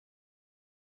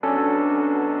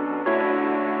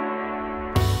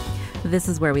This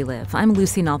is Where We Live. I'm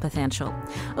Lucy Nalpathanchel.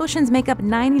 Oceans make up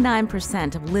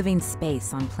 99% of living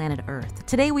space on planet Earth.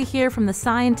 Today we hear from the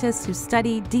scientists who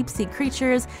study deep-sea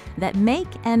creatures that make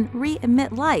and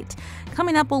re-emit light.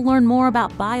 Coming up, we'll learn more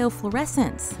about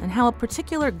biofluorescence and how a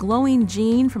particular glowing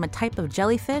gene from a type of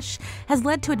jellyfish has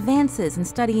led to advances in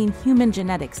studying human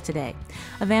genetics today.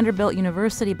 A Vanderbilt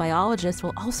University biologist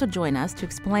will also join us to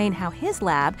explain how his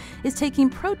lab is taking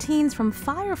proteins from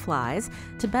fireflies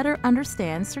to better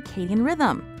understand circadian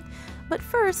rhythm. But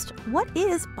first, what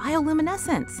is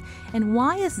bioluminescence? And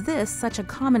why is this such a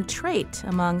common trait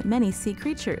among many sea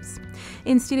creatures?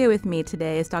 In studio with me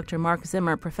today is Dr. Mark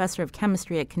Zimmer, professor of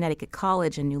chemistry at Connecticut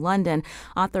College in New London,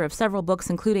 author of several books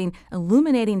including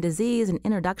Illuminating Disease and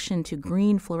Introduction to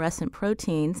Green Fluorescent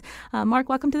Proteins. Mark,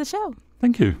 welcome to the show.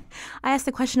 Thank you. I asked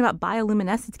a question about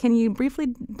bioluminescence. Can you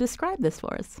briefly describe this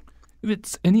for us?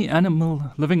 It's any animal,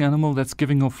 living animal that's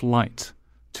giving off light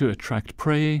to attract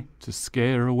prey, to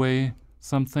scare away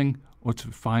something, or to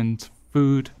find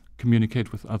food,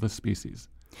 communicate with other species.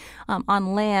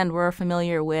 On land, we're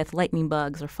familiar with lightning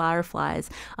bugs or fireflies,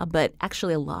 but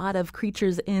actually a lot of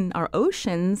creatures in our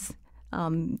oceans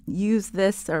use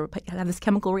this or have this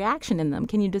chemical reaction in them.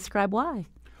 Can you describe why?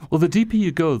 Well, the deeper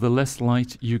you go, the less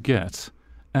light you get.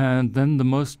 And then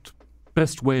the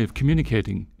best way of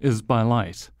communicating is by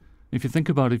light. If you think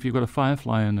about it, if you've got a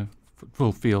firefly in a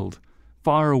football field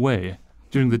far away,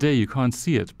 during the day you can't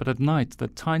see it, but at night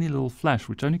that tiny little flash,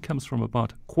 which only comes from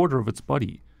about a quarter of its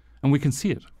body, and we can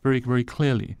see it very, very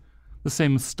clearly. The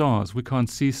same with stars. We can't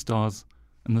see stars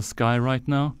in the sky right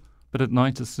now, but at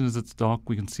night, as soon as it's dark,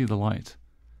 we can see the light.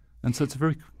 And so it's a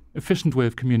very efficient way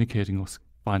of communicating or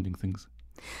finding things.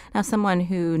 Now, someone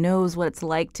who knows what it's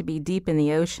like to be deep in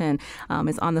the ocean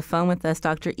is on the phone with us,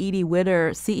 Dr. Edie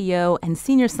Witter, CEO and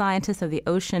Senior Scientist of the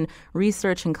Ocean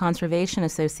Research and Conservation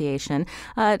Association.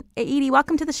 Edie,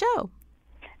 welcome to the show.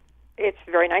 It's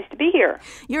very nice to be here.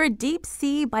 You're a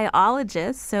deep-sea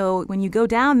biologist, so when you go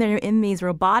down there in these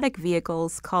robotic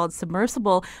vehicles called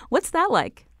submersible, what's that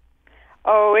like?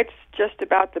 Oh, it's just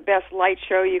about the best light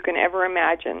show you can ever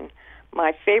imagine.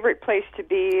 My favorite place to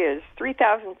be is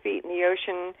 3,000 feet in the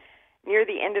ocean near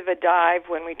the end of a dive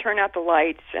when we turn out the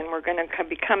lights, and we're going to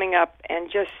be coming up and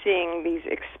just seeing these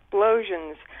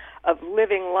explosions of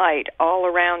living light all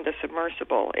around the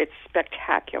submersible. It's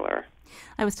spectacular.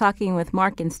 I was talking with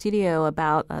Mark in studio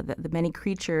about the many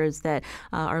creatures that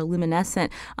are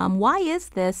luminescent. Why is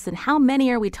this, and how many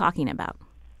are we talking about?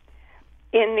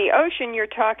 In the ocean, you're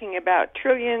talking about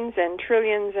trillions and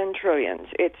trillions and trillions.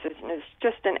 It's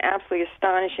just an absolutely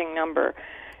astonishing number.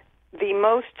 The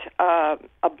most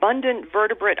abundant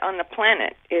vertebrate on the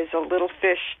planet is a little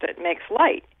fish that makes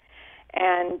light.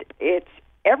 And it's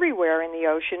everywhere in the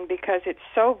ocean because it's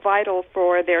so vital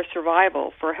for their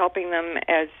survival, for helping them,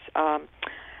 as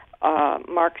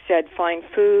Mark said, find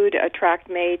food, attract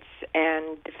mates,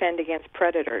 and defend against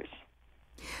predators.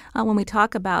 When we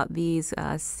talk about these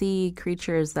sea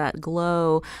creatures that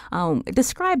glow,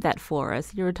 describe that for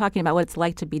us. You were talking about what it's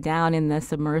like to be down in the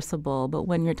submersible, but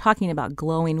when you're talking about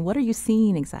glowing, what are you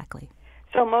seeing exactly?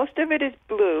 So most of it is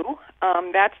blue.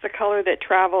 That's the color that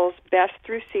travels best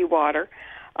through seawater.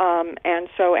 And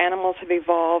so animals have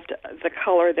evolved the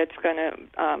color that's going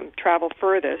to travel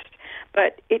furthest.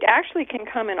 But it actually can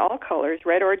come in all colors,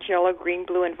 red, orange, yellow, green,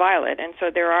 blue, and violet. And so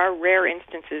there are rare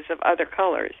instances of other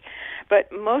colors. But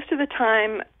most of the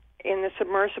time in the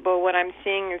submersible, what I'm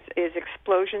seeing is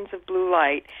explosions of blue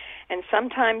light. And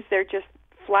sometimes they're just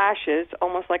flashes,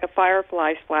 almost like a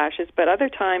firefly's flashes. But other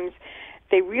times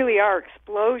they really are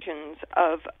explosions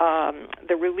of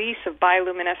the release of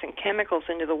bioluminescent chemicals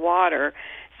into the water,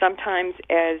 sometimes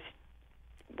as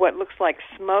what looks like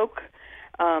smoke,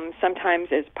 sometimes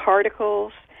as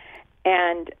particles,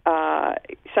 and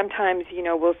sometimes,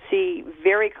 we'll see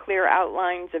very clear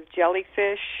outlines of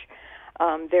jellyfish.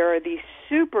 There are these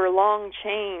super long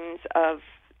chains of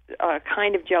a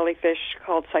kind of jellyfish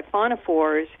called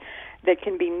siphonophores that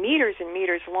can be meters and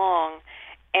meters long,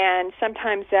 and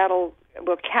sometimes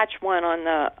we'll catch one on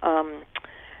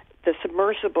the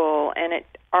submersible, and it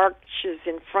arches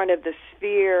in front of the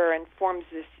sphere and forms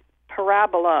this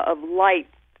parabola of light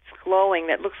glowing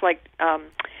that looks like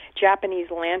Japanese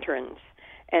lanterns,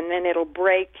 and then it'll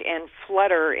break and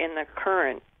flutter in the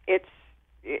current. It's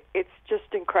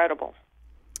just incredible.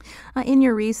 In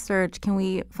your research, can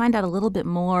we find out a little bit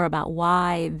more about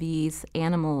why these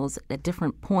animals at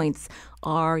different points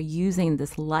are using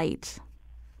this light?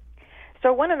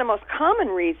 So one of the most common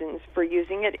reasons for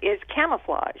using it is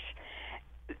camouflage.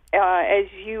 as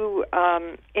you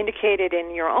indicated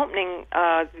in your opening,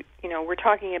 we're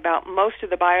talking about most of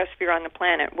the biosphere on the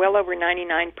planet. Well over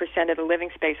 99% of the living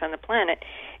space on the planet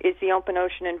is the open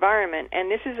ocean environment,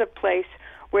 and this is a place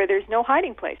where there's no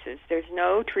hiding places. There's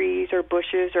no trees or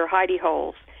bushes or hidey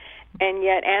holes. And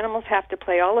yet animals have to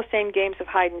play all the same games of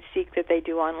hide and seek that they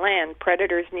do on land.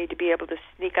 Predators need to be able to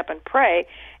sneak up and prey,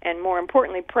 and more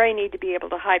importantly, prey need to be able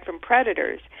to hide from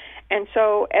predators. And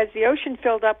so as the ocean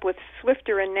filled up with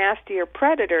swifter and nastier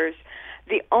predators,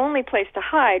 the only place to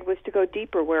hide was to go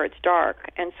deeper where it's dark.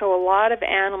 And so a lot of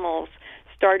animals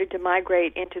started to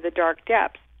migrate into the dark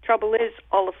depths. Trouble is,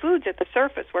 all the food's at the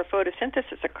surface where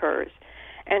photosynthesis occurs.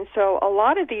 And so a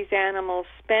lot of these animals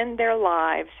spend their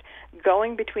lives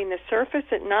going between the surface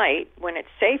at night when it's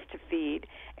safe to feed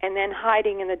and then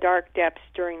hiding in the dark depths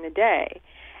during the day.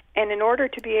 And in order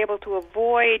to be able to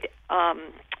avoid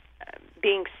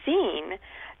being seen,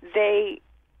 they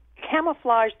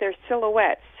camouflage their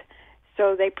silhouettes.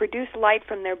 So they produce light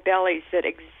from their bellies that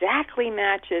exactly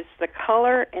matches the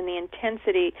color and the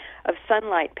intensity of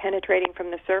sunlight penetrating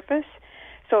from the surface.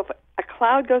 So if a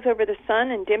cloud goes over the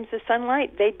sun and dims the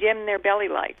sunlight, they dim their belly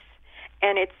lights.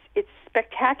 And it's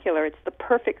spectacular. It's the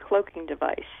perfect cloaking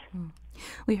device.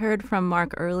 We heard from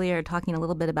Mark earlier talking a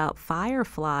little bit about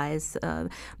fireflies.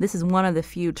 This is one of the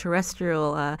few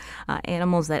terrestrial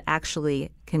animals that actually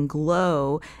can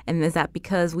glow. And is that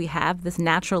because we have this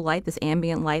natural light, this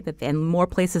ambient light, and more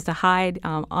places to hide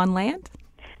on land?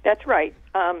 That's right.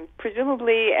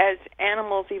 Presumably, as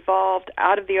animals evolved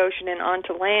out of the ocean and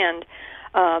onto land,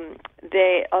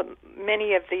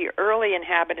 many of the early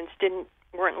inhabitants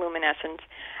weren't luminescent,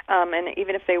 and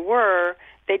even if they were,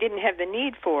 they didn't have the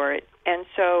need for it, and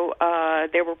so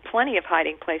there were plenty of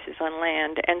hiding places on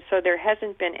land, and so there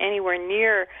hasn't been anywhere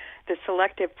near the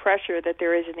selective pressure that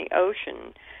there is in the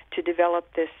ocean to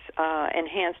develop this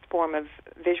enhanced form of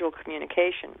visual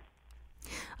communication.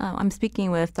 I'm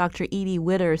speaking with Dr. Edie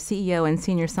Witter, CEO and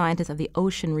Senior Scientist of the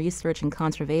Ocean Research and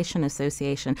Conservation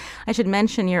Association. I should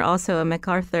mention you're also a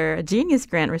MacArthur Genius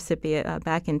Grant recipient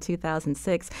back in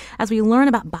 2006. As we learn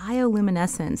about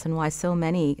bioluminescence and why so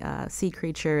many sea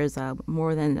creatures,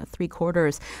 more than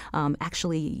three-quarters,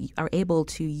 actually are able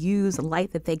to use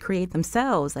light that they create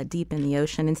themselves deep in the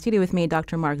ocean. In studio with me,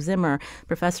 Dr. Mark Zimmer,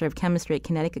 Professor of Chemistry at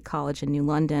Connecticut College in New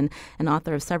London and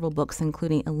author of several books,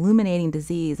 including Illuminating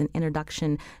Disease and Introduction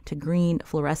to Green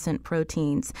Fluorescent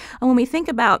Proteins. And when we think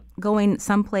about going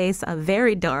someplace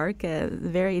very dark,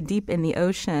 very deep in the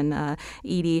ocean,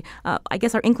 Edie, I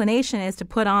guess our inclination is to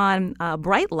put on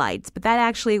bright lights, but that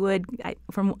actually would,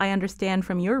 I understand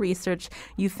from your research,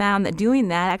 you found that doing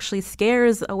that actually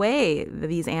scares away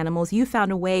these animals. You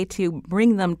found a way to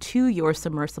bring them to your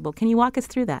submersible. Can you walk us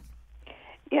through that?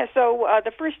 Yeah, so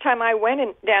the first time I went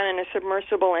down in a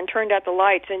submersible and turned out the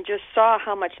lights and just saw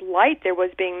how much light there was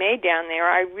being made down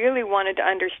there, I really wanted to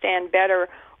understand better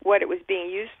what it was being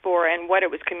used for and what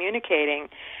it was communicating.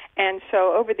 And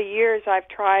so over the years, I've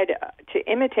tried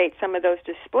to imitate some of those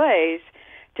displays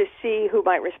to see who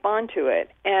might respond to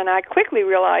it. And I quickly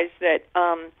realized that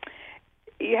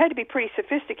you had to be pretty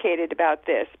sophisticated about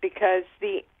this because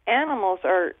the animals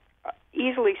are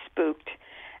easily spooked.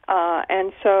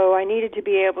 And so I needed to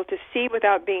be able to see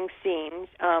without being seen,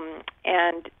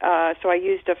 so I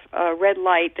used a red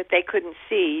light that they couldn't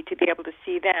see to be able to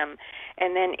see them,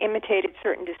 and then imitated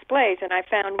certain displays. And I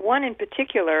found one in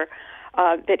particular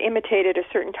that imitated a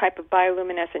certain type of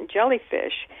bioluminescent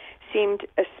jellyfish, seemed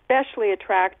especially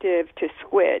attractive to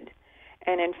squid,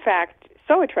 and in fact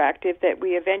so attractive that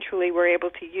we eventually were able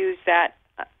to use that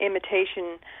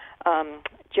imitation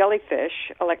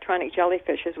jellyfish, electronic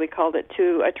jellyfish as we called it,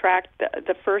 to attract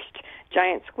the first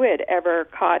giant squid ever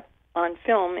caught on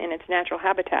film in its natural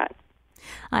habitat.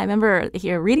 I remember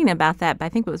here reading about that, but I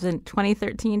think it was in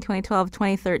 2013, 2012,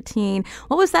 2013.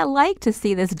 What was that like to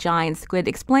see this giant squid?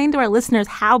 Explain to our listeners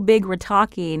how big we're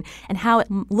talking and how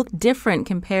it looked different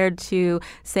compared to,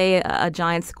 say, a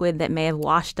giant squid that may have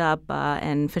washed up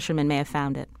and fishermen may have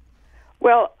found it.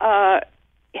 Well,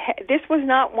 this was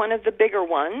not one of the bigger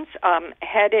ones.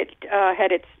 Had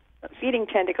its feeding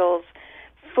tentacles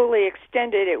fully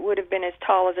extended, it would have been as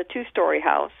tall as a two-story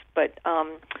house. But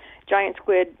giant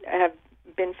squid have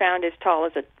been found as tall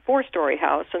as a four-story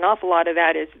house. An awful lot of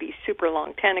that is these super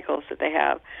long tentacles that they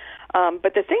have.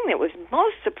 But the thing that was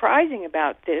most surprising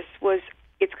about this was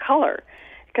its color.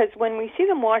 Because when we see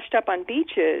them washed up on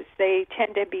beaches, they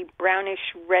tend to be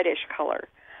brownish, reddish color.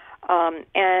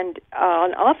 And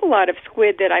an awful lot of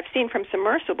squid that I've seen from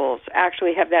submersibles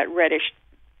actually have that reddish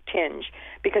tinge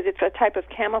because it's a type of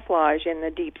camouflage in the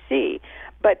deep sea.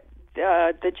 But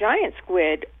the giant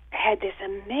squid had this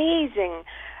amazing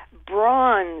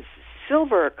bronze,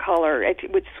 silver color.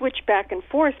 It would switch back and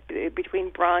forth between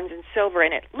bronze and silver,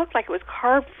 and it looked like it was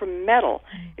carved from metal.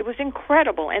 It was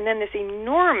incredible. And then this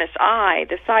enormous eye,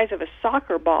 the size of a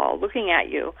soccer ball, looking at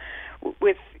you,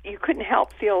 you couldn't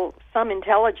help feel some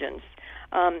intelligence.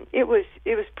 It was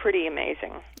pretty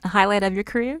amazing. A highlight of your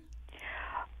career?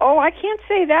 Oh, I can't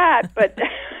say that, but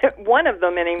one of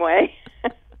them anyway.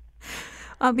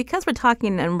 Because we're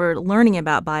talking and we're learning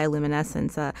about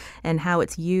bioluminescence and how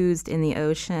it's used in the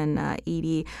ocean,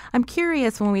 Edie, I'm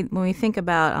curious when we think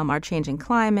about our changing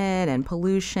climate and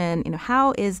pollution,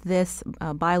 how is this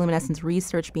bioluminescence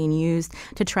research being used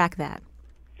to track that?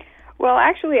 Well,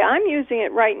 actually, I'm using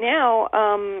it right now.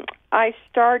 I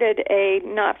started a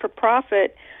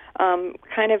not-for-profit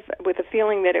kind of with a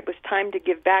feeling that it was time to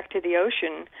give back to the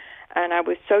ocean, and I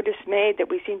was so dismayed that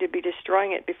we seem to be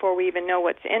destroying it before we even know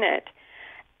what's in it.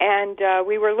 And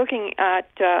we were looking at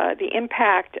the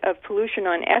impact of pollution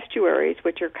on estuaries,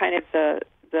 which are kind of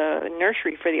the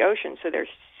nursery for the ocean, so they're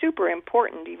super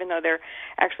important, even though they're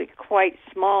actually quite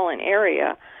small in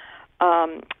area.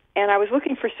 And I was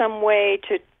looking for some way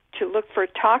to look for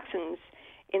toxins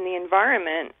in the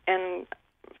environment and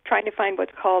trying to find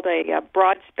what's called a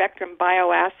broad-spectrum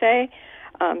bioassay,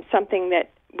 something that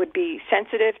would be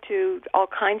sensitive to all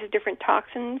kinds of different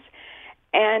toxins.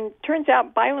 And turns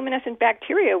out bioluminescent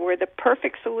bacteria were the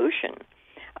perfect solution.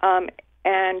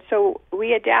 And so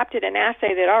we adapted an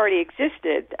assay that already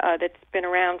existed that's been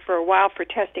around for a while for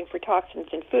testing for toxins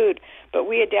in food, but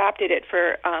we adapted it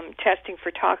for testing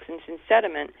for toxins in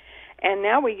sediment. And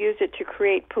now we use it to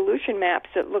create pollution maps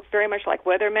that look very much like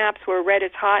weather maps where red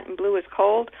is hot and blue is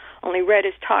cold, only red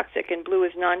is toxic and blue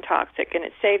is non-toxic. And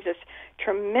it saves us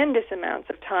tremendous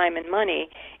amounts of time and money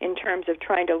in terms of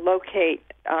trying to locate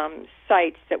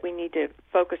sites that we need to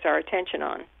focus our attention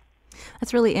on.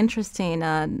 That's really interesting,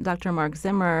 Dr. Mark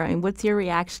Zimmer. And what's your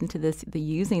reaction to the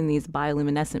using these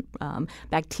bioluminescent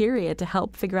bacteria to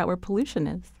help figure out where pollution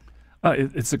is?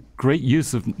 It's a great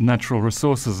use of natural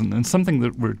resources and something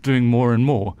that we're doing more and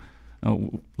more.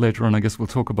 Later on, I guess we'll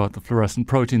talk about the fluorescent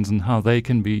proteins and how they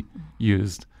can be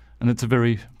used. And it's a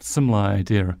very similar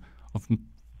idea of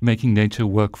making nature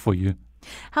work for you.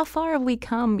 How far have we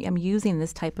come using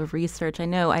this type of research? I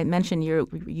know I mentioned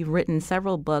you've written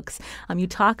several books. You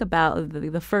talk about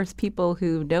the first people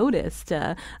who noticed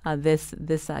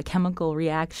this chemical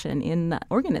reaction in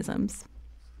organisms.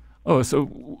 Oh, so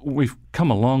we've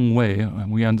come a long way.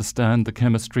 We understand the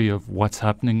chemistry of what's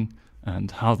happening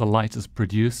and how the light is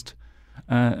produced.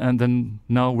 And then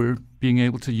now we're being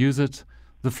able to use it.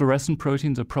 The fluorescent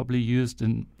proteins are probably used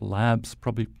in labs,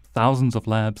 probably thousands of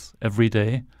labs every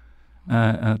day.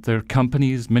 There are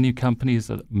companies, many companies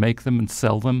that make them and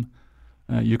sell them.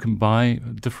 You can buy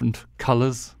different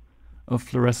colors of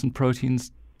fluorescent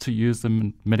proteins to use them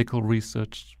in medical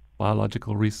research,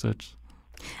 biological research.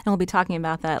 And we'll be talking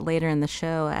about that later in the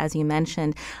show, as you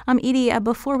mentioned. Edie,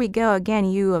 before we go, again,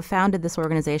 you have founded this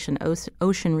organization,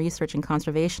 Ocean Research and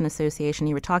Conservation Association.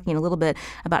 You were talking a little bit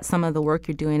about some of the work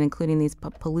you're doing, including these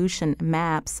pollution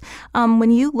maps.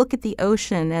 When you look at the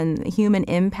ocean and human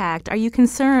impact, are you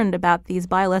concerned about these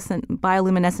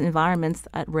bioluminescent environments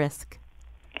at risk?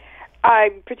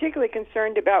 I'm particularly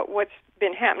concerned about what's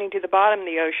been happening to the bottom of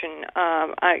the ocean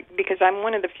because I'm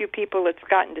one of the few people that's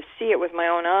gotten to see it with my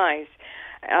own eyes.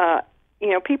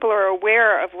 People are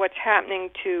aware of what's happening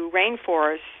to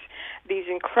rainforests, these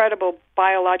incredible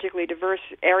biologically diverse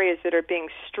areas that are being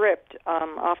stripped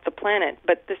off the planet.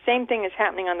 But the same thing is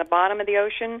happening on the bottom of the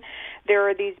ocean. There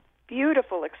are these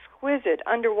beautiful, exquisite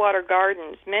underwater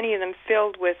gardens, many of them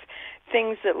filled with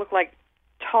things that look like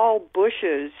tall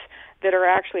bushes that are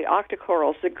actually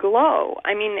octocorals that glow.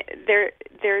 I mean,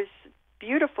 there's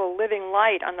beautiful living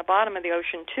light on the bottom of the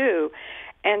ocean, too.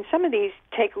 And some of these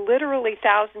take literally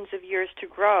thousands of years to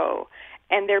grow,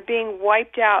 and they're being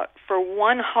wiped out for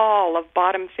one haul of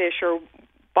bottom fish or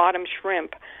bottom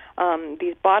shrimp.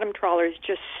 These bottom trawlers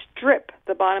just strip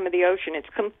the bottom of the ocean. It's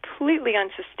completely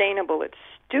unsustainable. It's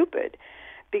stupid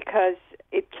because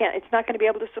it's not going to be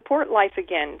able to support life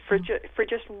again for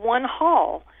just one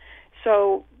haul.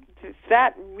 So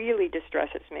that really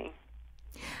distresses me.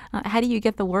 How do you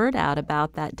get the word out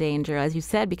about that danger, as you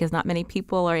said, because not many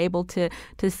people are able to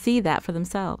see that for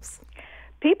themselves?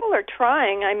 People are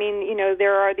trying. I mean,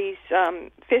 there are these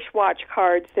fish watch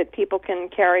cards that people can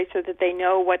carry so that they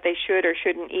know what they should or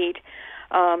shouldn't eat.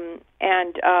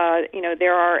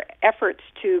 There are efforts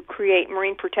to create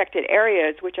marine protected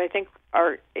areas, which I think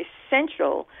are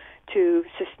essential to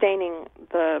sustaining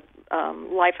the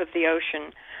life of the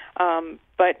ocean.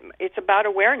 But it's about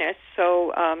awareness,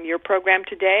 so your program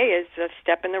today is a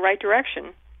step in the right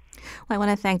direction. Well, I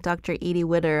want to thank Dr. Edie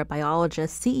Witter, a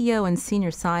biologist, CEO and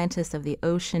senior scientist of the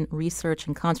Ocean Research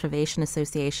and Conservation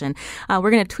Association.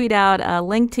 We're going to tweet out a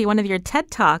link to one of your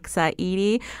TED Talks,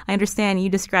 Edie. I understand you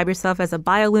describe yourself as a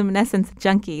bioluminescence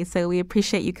junkie, so we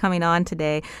appreciate you coming on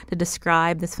today to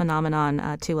describe this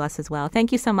phenomenon to us as well.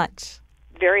 Thank you so much.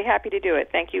 Very happy to do it.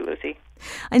 Thank you, Lucy.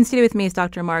 In studio with me is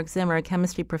Dr. Mark Zimmer, a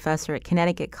chemistry professor at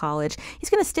Connecticut College.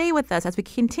 He's going to stay with us as we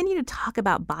continue to talk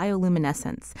about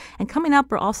bioluminescence. And coming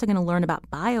up, we're also going to learn about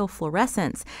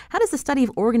biofluorescence. How does the study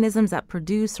of organisms that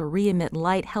produce or re-emit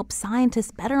light help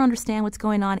scientists better understand what's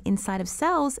going on inside of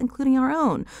cells, including our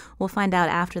own? We'll find out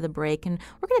after the break. And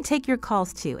we're going to take your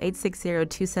calls too,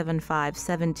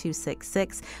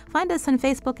 860-275-7266. Find us on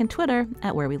Facebook and Twitter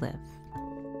at Where We Live.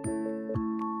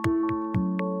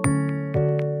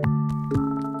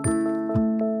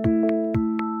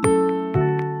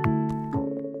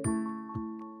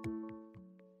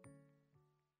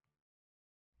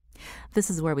 This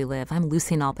is Where We Live. I'm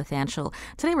Lucy Nalpathanchel.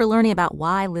 Today we're learning about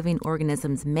why living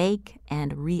organisms make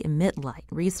and re-emit light.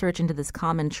 Research into this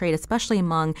common trait, especially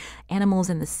among animals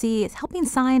in the sea, is helping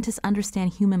scientists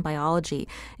understand human biology.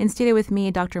 In studio with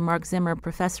me, Dr. Mark Zimmer,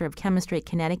 professor of chemistry at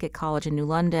Connecticut College in New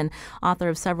London, author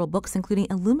of several books, including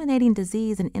Illuminating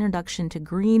Disease and Introduction to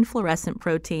Green Fluorescent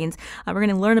Proteins. We're going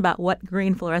to learn about what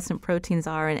green fluorescent proteins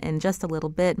are in just a little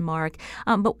bit, Mark.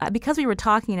 But because we were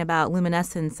talking about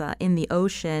luminescence in the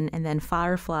ocean and then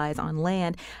fireflies on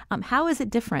land, how is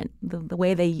it different, the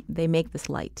way they make this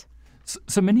light?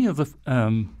 So many of the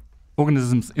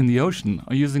organisms in the ocean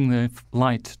are using their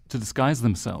light to disguise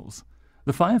themselves.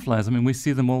 The fireflies, we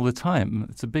see them all the time.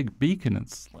 It's a big beacon.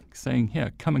 It's like saying,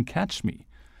 here, come and catch me.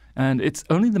 And it's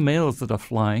only the males that are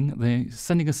flying. They're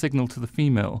sending a signal to the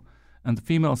female, and the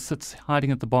female sits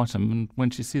hiding at the bottom. And when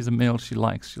she sees a male she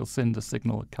likes, she'll send a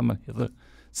signal, come hither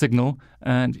signal,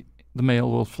 and the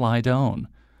male will fly down.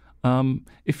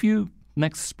 If you,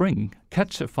 next spring,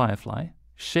 catch a firefly,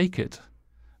 shake it,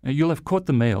 you'll have caught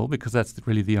the male, because that's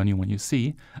really the only one you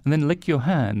see, and then lick your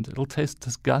hand. It'll taste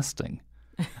disgusting.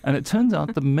 And it turns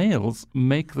out the males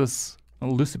make this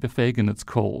lucibophagon, it's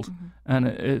called,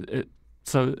 and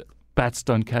so bats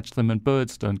don't catch them and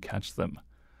birds don't catch them.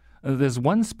 There's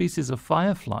one species of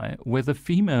firefly where the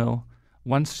female,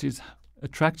 once she's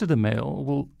attracted a male,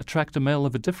 will attract a male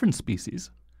of a different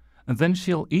species, and then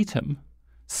she'll eat him,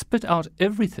 spit out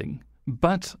everything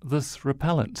but this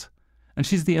repellent. And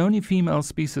she's the only female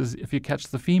species, if you catch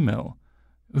the female,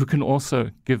 who can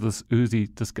also give this oozy,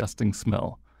 disgusting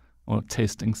smell or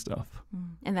tasting stuff.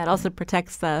 And that also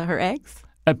protects her eggs?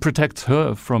 It protects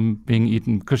her from being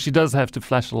eaten, because she does have to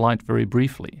flash a light very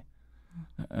briefly.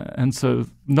 And so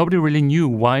nobody really knew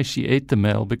why she ate the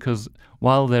male, because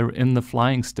while they're in the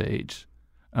flying stage,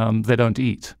 they don't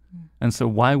eat. And so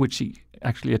why would she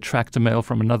actually attract a male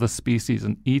from another species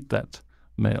and eat that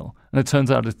male? And it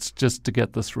turns out it's just to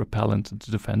get this repellent and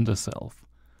to defend herself.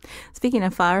 Speaking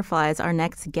of fireflies, our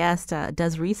next guest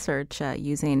does research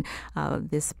using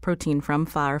this protein from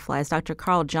fireflies. Dr.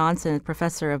 Carl Johnson is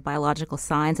professor of biological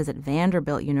sciences at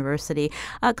Vanderbilt University.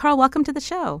 Carl, welcome to the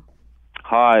show.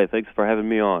 Hi, thanks for having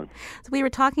me on. So we were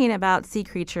talking about sea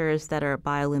creatures that are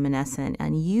bioluminescent,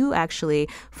 and you actually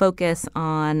focus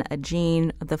on a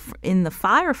gene in the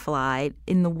firefly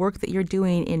in the work that you're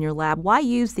doing in your lab. Why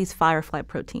use these firefly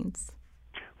proteins?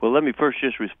 Well, let me first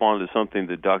just respond to something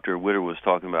that Dr. Witter was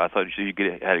talking about. I thought you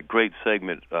had a great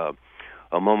segment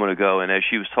a moment ago, and as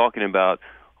she was talking about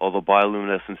all the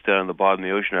bioluminescence down in the bottom of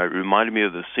the ocean, it reminded me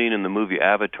of the scene in the movie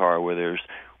Avatar where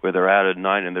they're out at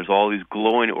night and there's all these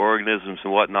glowing organisms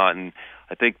and whatnot, and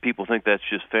I think people think that's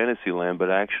just fantasy land,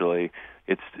 but actually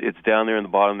it's down there in the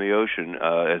bottom of the ocean,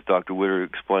 as Dr. Witter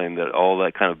explained, that all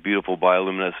that kind of beautiful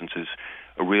bioluminescence is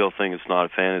a real thing. It's not a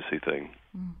fantasy thing.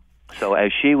 So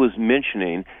as she was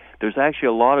mentioning, there's actually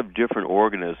a lot of different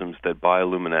organisms that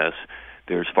bioluminesce.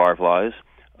 There's fireflies.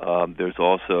 There's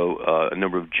also a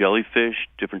number of jellyfish,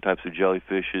 different types of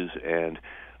jellyfishes, and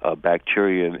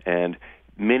bacteria, and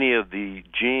many of the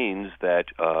genes that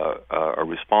are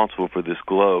responsible for this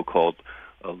glow, called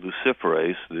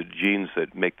luciferase, the genes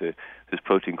that make this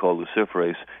protein called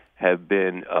luciferase, have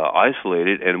been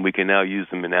isolated, and we can now use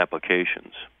them in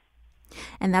applications.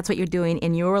 And that's what you're doing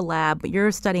in your lab, but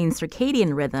you're studying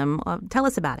circadian rhythm. Tell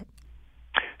us about it.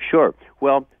 Sure.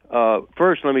 Well,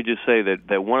 first, let me just say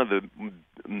that one of the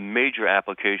major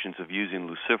applications of using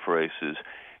luciferases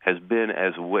has been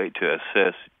as a way to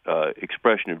assess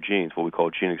expression of genes, what we call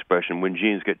gene expression, when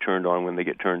genes get turned on, when they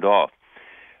get turned off.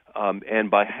 And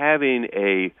by having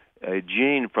a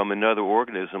gene from another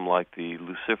organism like the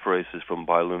luciferases from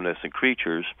bioluminescent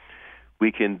creatures,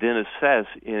 we can then assess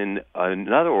in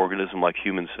another organism like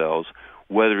human cells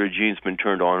whether a gene's been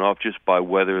turned on or off just by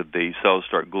whether the cells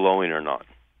start glowing or not.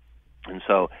 And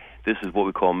so this is what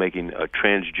we call making a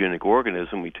transgenic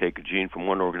organism. We take a gene from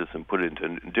one organism and put it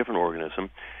into a different organism.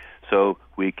 So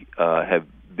we have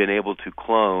been able to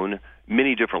clone,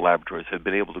 many different laboratories have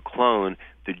been able to clone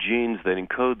the genes that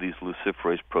encode these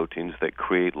luciferase proteins that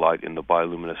create light in the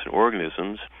bioluminescent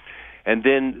organisms. And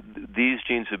then these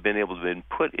genes have been able to be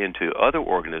put into other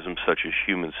organisms, such as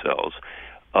human cells,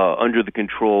 under the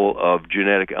control of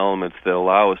genetic elements that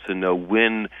allow us to know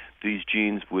when these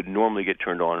genes would normally get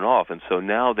turned on and off. And so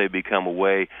now they become a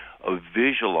way of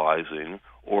visualizing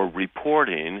or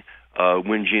reporting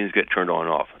when genes get turned on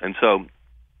and off. And so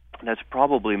that's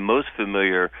probably most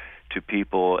familiar to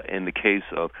people in the case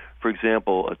of, for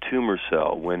example, a tumor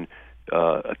cell. When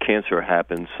a cancer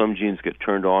happens, some genes get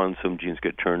turned on, some genes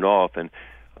get turned off, and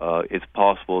it's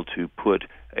possible to put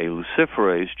a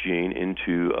luciferase gene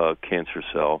into a cancer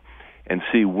cell and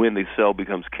see when the cell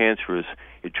becomes cancerous,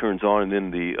 it turns on, and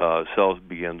then the cell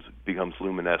becomes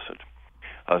luminescent.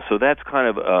 So that's kind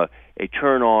of a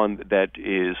turn-on that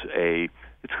is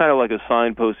it's kind of like a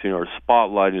signposting or a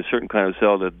spotlight in a certain kind of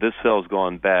cell that this cell's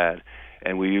gone bad,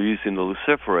 and we're using the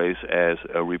luciferase as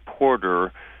a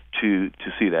reporter to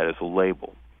see that as a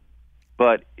label.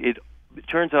 But it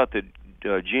turns out that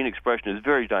gene expression is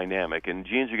very dynamic, and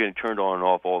genes are getting turned on and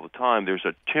off all the time. There's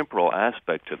a temporal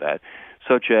aspect to that,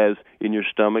 such as in your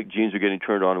stomach, genes are getting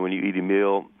turned on when you eat a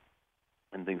meal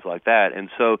and things like that.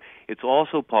 And so it's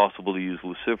also possible to use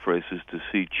luciferases to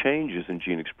see changes in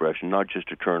gene expression, not just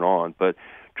to turn on, but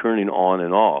turning on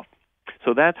and off.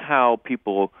 So that's how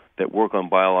people that work on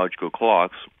biological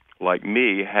clocks, like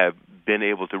me, have been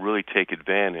able to really take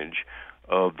advantage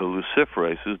of the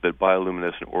luciferases that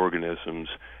bioluminescent organisms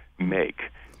make.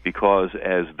 Because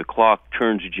as the clock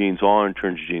turns genes on and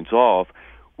turns genes off,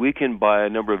 we can, by a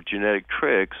number of genetic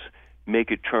tricks,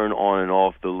 make it turn on and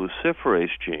off the luciferase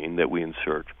gene that we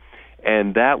insert.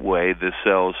 And that way, the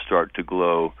cells start to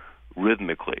glow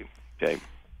rhythmically. Okay.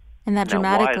 And that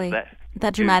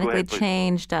dramatically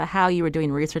changed how you were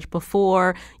doing research.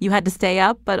 Before, you had to stay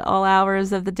up at all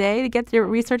hours of the day to get your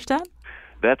research done?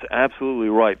 That's absolutely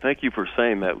right. Thank you for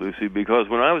saying that, Lucy, because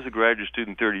when I was a graduate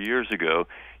student 30 years ago,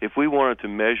 if we wanted to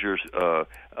measure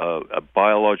a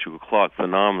biological clock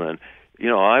phenomenon,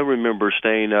 I remember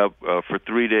staying up for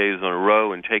 3 days in a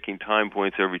row and taking time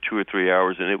points every 2 or 3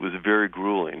 hours, and it was very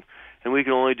grueling. And we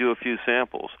could only do a few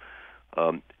samples.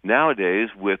 Nowadays,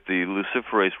 with the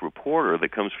luciferase reporter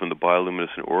that comes from the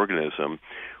bioluminescent organism,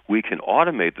 we can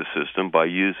automate the system by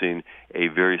using a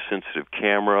very sensitive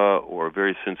camera or a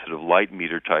very sensitive light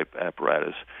meter type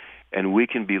apparatus. And we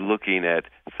can be looking at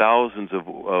thousands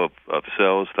of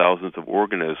cells, thousands of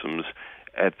organisms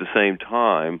at the same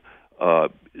time,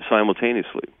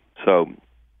 simultaneously. So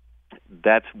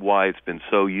that's why it's been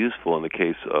so useful in the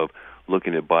case of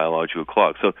looking at biological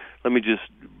clocks. So let me just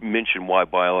mention why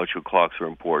biological clocks are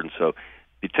important. So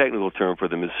the technical term for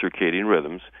them is circadian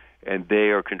rhythms, and they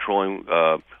are controlling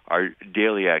our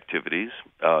daily activities.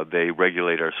 They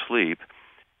regulate our sleep.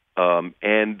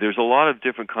 And there's a lot of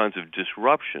different kinds of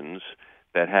disruptions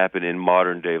that happen in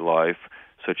modern-day life,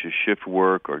 such as shift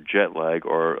work or jet lag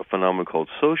or a phenomenon called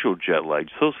social jet lag.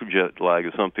 Social jet lag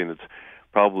is something that's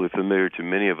probably familiar to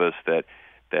many of us that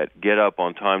get up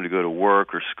on time to go to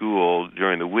work or school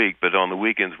during the week, but on the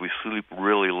weekends we sleep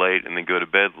really late and then go to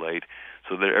bed late,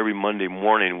 so that every Monday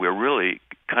morning we're really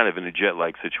kind of in a jet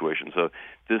lag situation. So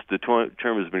the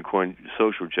term has been coined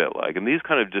social jet lag. And these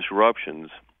kind of disruptions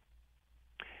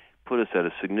put us at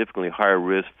a significantly higher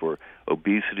risk for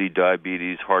obesity,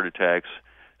 diabetes, heart attacks,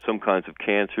 some kinds of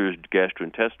cancers,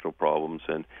 gastrointestinal problems,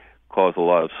 and cause a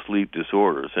lot of sleep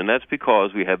disorders. And that's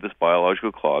because we have this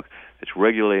biological clock that's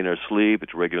regulating our sleep,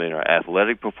 it's regulating our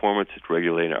athletic performance, it's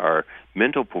regulating our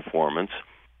mental performance.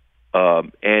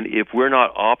 And if we're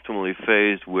not optimally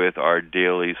phased with our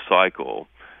daily cycle,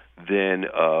 then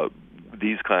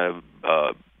these kind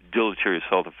of deleterious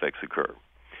health effects occur.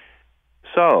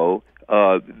 So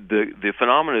the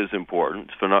phenomenon is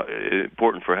important. It's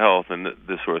important for health and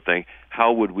this sort of thing.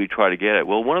 How would we try to get it?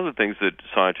 Well, one of the things that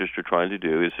scientists are trying to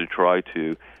do is to try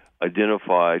to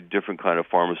identify different kind of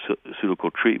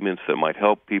pharmaceutical treatments that might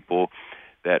help people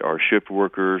that are shift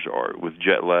workers or with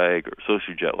jet lag or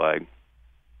social jet lag.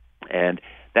 And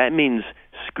that means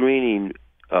screening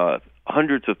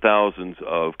hundreds of thousands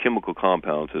of chemical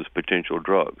compounds as potential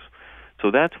drugs.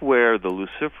 So that's where the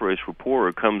luciferase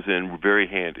reporter comes in very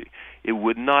handy. It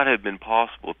would not have been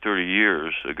possible 30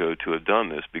 years ago to have done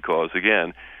this because,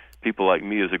 again, people like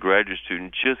me as a graduate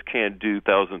student just can't do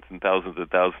thousands and thousands and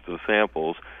thousands of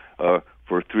samples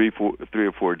for three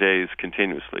or four days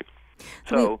continuously.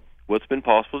 So what's been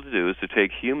possible to do is to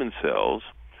take human cells,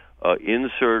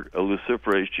 insert a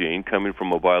luciferase gene coming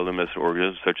from a bioluminescent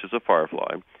organism such as a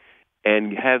firefly,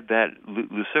 and have that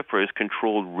luciferase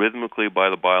controlled rhythmically by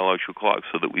the biological clock,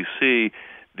 so that we see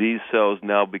these cells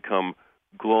now become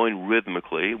glowing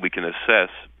rhythmically. We can assess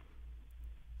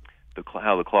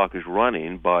how the clock is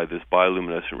running by this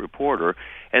bioluminescent reporter,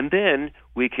 and then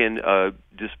we can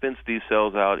dispense these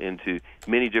cells out into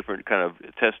many different kind of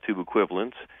test tube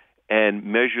equivalents and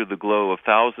measure the glow of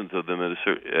thousands of them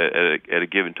at a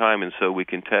given time, and so we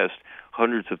can test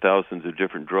hundreds of thousands of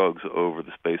different drugs over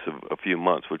the space of a few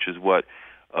months, which is what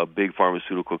a big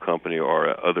pharmaceutical company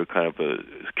or other kind of a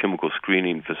chemical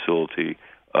screening facility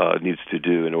needs to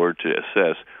do in order to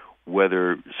assess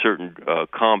whether certain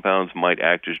compounds might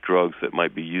act as drugs that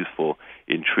might be useful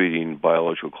in treating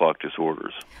biological clock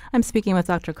disorders. I'm speaking with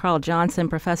Dr. Carl Johnson,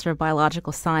 professor of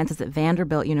biological sciences at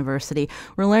Vanderbilt University.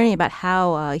 We're learning about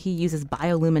how he uses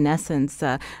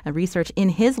bioluminescence research in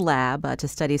his lab to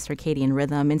study circadian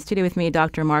rhythm. In studio with me,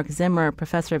 Dr. Mark Zimmer,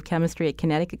 professor of chemistry at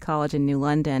Connecticut College in New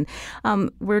London.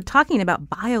 We're talking about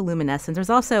bioluminescence. There's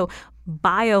also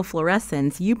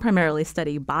biofluorescence. You primarily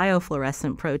study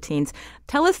biofluorescent proteins.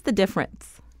 Tell us the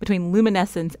difference between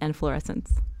luminescence and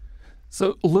fluorescence.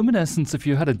 So luminescence, if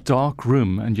you had a dark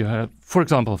room and you had, for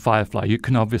example, a firefly, you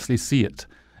can obviously see it.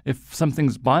 If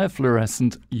something's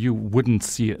biofluorescent, you wouldn't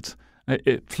see it.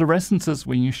 Fluorescence is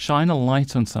when you shine a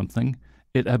light on something,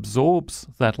 it absorbs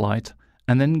that light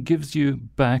and then gives you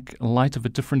back a light of a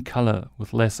different color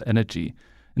with less energy.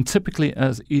 And typically,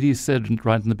 as Edie said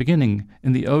right in the beginning,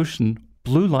 in the ocean,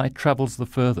 blue light travels the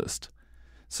furthest.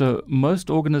 So most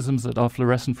organisms that are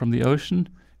fluorescent from the ocean,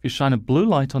 if you shine a blue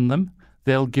light on them,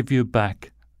 they'll give you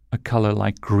back a color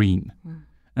like green.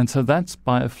 And so that's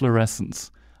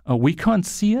biofluorescence. We can't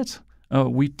see it.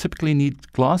 We typically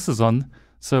need glasses on,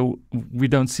 so we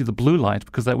don't see the blue light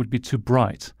because that would be too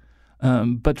bright.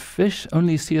 But fish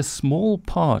only see a small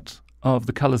part of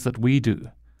the colors that we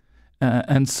do.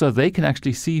 And so they can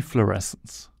actually see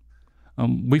fluorescence.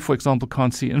 We, for example,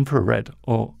 can't see infrared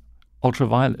or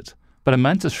ultraviolet, but a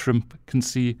mantis shrimp can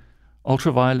see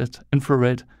ultraviolet,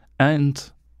 infrared,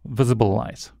 and visible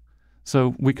light.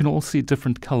 So we can all see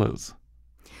different colors.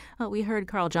 We heard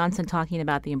Carl Johnson talking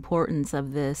about the importance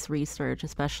of this research,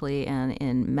 especially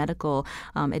in medical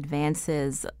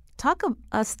advances. Talk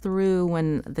us through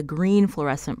when the green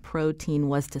fluorescent protein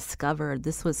was discovered.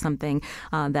 This was something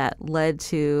that led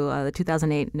to the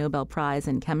 2008 Nobel Prize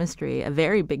in Chemistry, a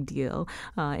very big deal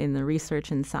in the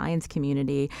research and science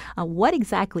community. What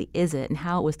exactly is it and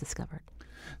how it was discovered?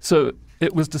 So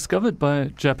it was discovered by a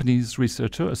Japanese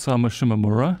researcher, Osamu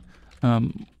Shimomura,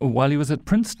 while he was at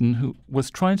Princeton, who was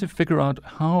trying to figure out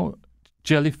how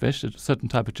jellyfish, a certain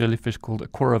type of jellyfish called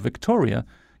Aquaria victoria,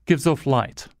 gives off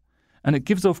light. And it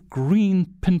gives off green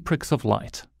pinpricks of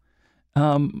light.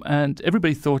 And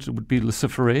everybody thought it would be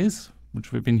luciferase,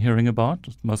 which we've been hearing about,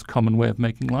 the most common way of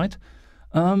making light.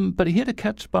 But he had to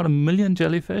catch about 1 million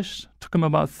jellyfish. It took him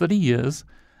about 30 years.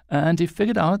 And he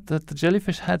figured out that the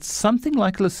jellyfish had something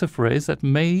like luciferase that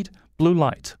made blue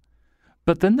light.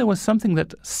 But then there was something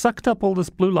that sucked up all this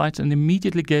blue light and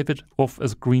immediately gave it off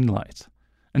as green light.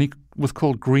 And it was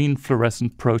called green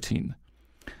fluorescent protein.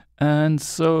 And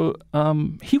so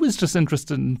he was just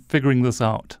interested in figuring this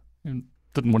out. He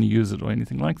didn't want to use it or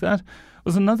anything like that. There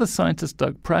was another scientist,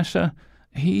 Doug Prasher.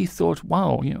 He thought,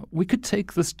 wow, we could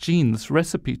take this gene, this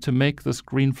recipe to make this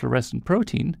green fluorescent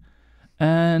protein,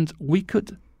 and we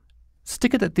could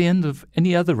stick it at the end of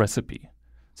any other recipe.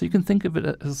 So you can think of it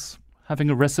as having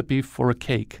a recipe for a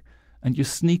cake, and you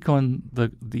sneak on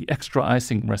the extra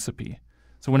icing recipe.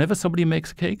 So whenever somebody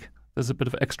makes a cake, there's a bit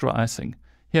of extra icing.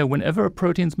 Here, whenever a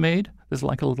protein's made, there's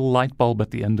like a little light bulb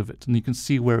at the end of it, and you can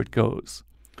see where it goes.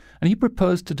 And he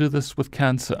proposed to do this with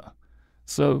cancer.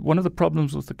 So one of the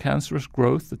problems with the cancerous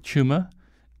growth, the tumor,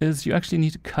 is you actually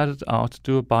need to cut it out,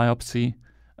 do a biopsy,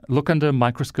 look under a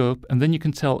microscope, and then you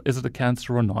can tell, is it a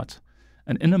cancer or not?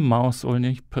 And in a mouse or in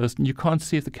a person, you can't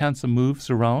see if the cancer moves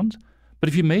around. But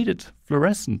if you made it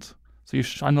fluorescent, so you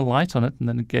shine a light on it and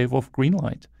then it gave off green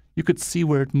light, you could see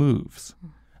where it moves.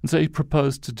 And so he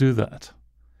proposed to do that.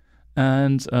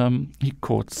 And he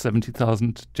caught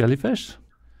 70,000 jellyfish,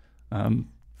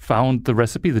 found the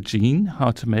recipe, the gene,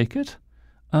 how to make it,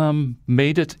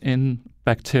 made it in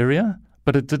bacteria,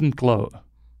 but it didn't glow.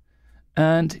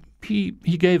 And he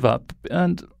gave up,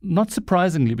 and not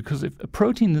surprisingly, because if a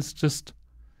protein is just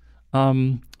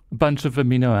a bunch of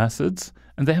amino acids,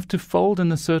 and they have to fold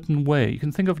in a certain way. You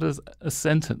can think of it as a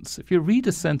sentence. If you read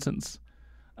a sentence,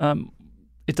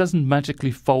 it doesn't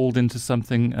magically fold into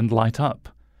something and light up.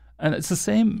 And it's the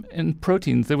same in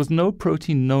proteins. There was no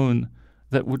protein known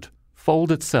that would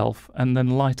fold itself, and then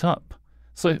light up.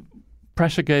 So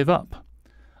pressure gave up.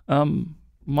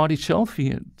 Marty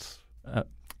Shelfie at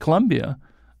Columbia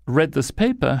read this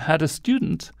paper, had a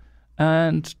student,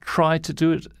 and tried to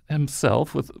do it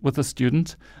himself with a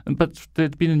student. But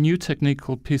there'd been a new technique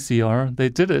called PCR. They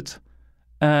did it,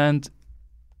 and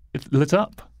it lit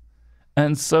up.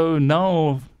 And so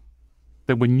now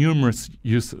there were numerous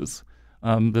uses.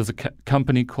 There's a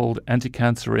company called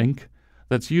Anti-Cancer Inc.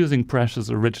 that's using Prash's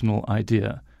original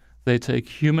idea. They take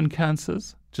human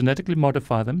cancers, genetically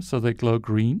modify them so they glow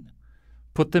green,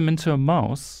 put them into a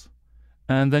mouse,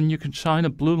 and then you can shine a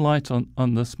blue light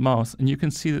on this mouse, and you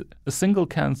can see a single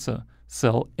cancer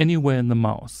cell anywhere in the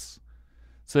mouse.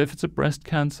 So if it's a breast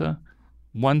cancer,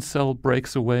 one cell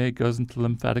breaks away, goes into the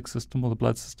lymphatic system or the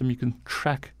blood system. You can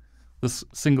track this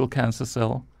single cancer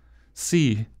cell,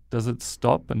 see, does it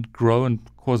stop and grow and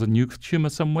cause a new tumor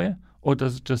somewhere, or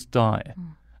does it just die?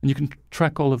 And you can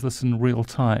track all of this in real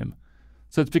time.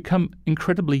 So it's become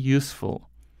incredibly useful.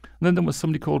 And then there was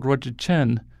somebody called Roger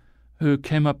Chen who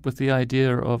came up with the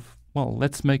idea of, well,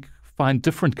 let's find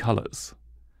different colors,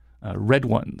 red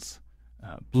ones,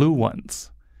 blue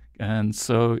ones. And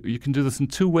so you can do this in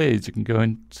two ways. You can go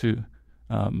into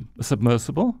a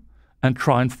submersible and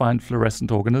try and find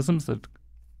fluorescent organisms that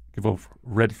give off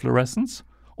red fluorescence,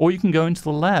 or you can go into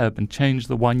the lab and change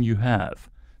the one you have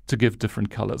to give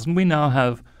different colors. And we now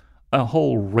have a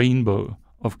whole rainbow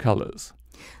of colors.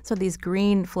 So these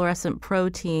green fluorescent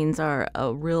proteins are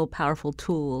a real powerful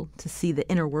tool to see the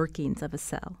inner workings of a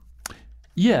cell.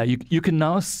 Yeah, you can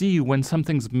now see when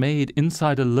something's made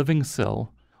inside a living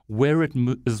cell, where it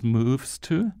moves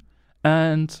to,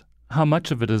 and how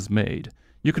much of it is made.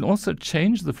 You can also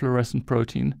change the fluorescent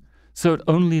protein so it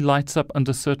only lights up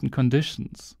under certain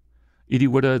conditions. Edie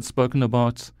Witter had spoken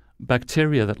about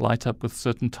bacteria that light up with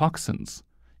certain toxins.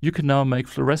 You can now make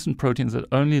fluorescent proteins that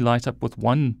only light up with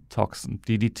one toxin,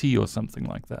 DDT or something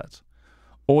like that.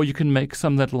 Or you can make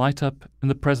some that light up in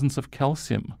the presence of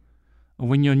calcium.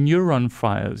 When your neuron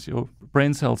fires, your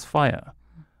brain cells fire,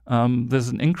 there's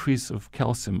an increase of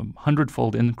calcium, a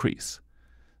 100-fold increase.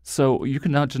 So you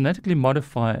can now genetically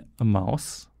modify a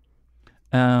mouse,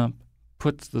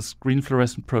 put this green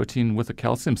fluorescent protein with a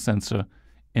calcium sensor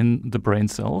in the brain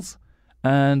cells,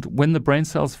 and when the brain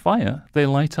cells fire, they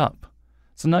light up.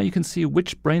 So now you can see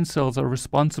which brain cells are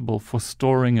responsible for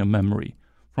storing a memory,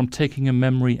 from taking a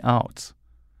memory out,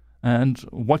 and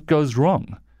what goes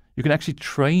wrong. You can actually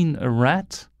train a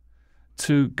rat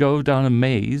to go down a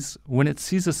maze. When it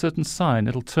sees a certain sign,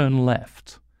 it'll turn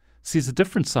left. Sees a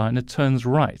different sign, it turns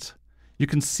right. You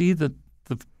can see the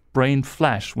brain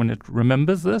flash when it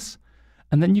remembers this,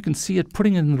 and then you can see it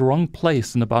putting it in the wrong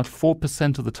place in about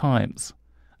 4% of the times.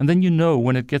 And then you know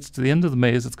when it gets to the end of the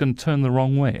maze, it's going to turn the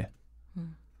wrong way.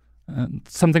 And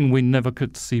something we never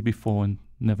could see before and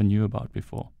never knew about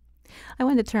before. I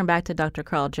wanted to turn back to Dr.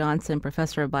 Carl Johnson,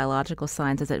 professor of biological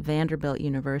sciences at Vanderbilt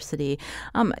University.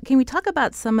 Can we talk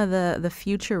about some of the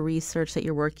future research that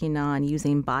you're working on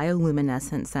using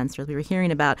bioluminescent sensors? We were hearing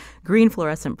about green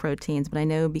fluorescent proteins, but I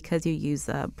know because you use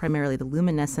primarily the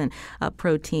luminescent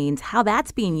proteins, how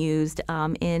that's being used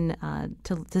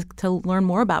to learn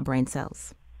more about brain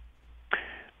cells.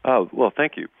 Oh, well,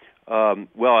 thank you.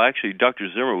 Well, actually, Dr.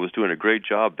 Zimmer was doing a great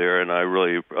job there, and I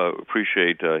really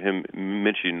appreciate him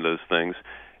mentioning those things.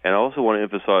 And I also want to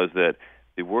emphasize that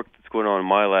the work that's going on in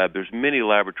my lab, there's many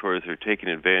laboratories that are taking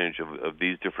advantage of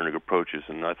these different approaches,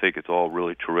 and I think it's all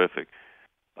really terrific.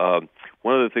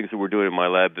 One of the things that we're doing in my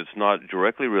lab that's not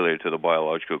directly related to the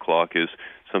biological clock is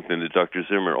something that Dr.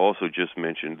 Zimmer also just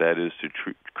mentioned, that is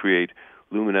to create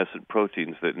luminescent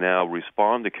proteins that now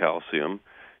respond to calcium,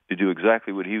 to do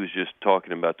exactly what he was just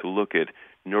talking about, to look at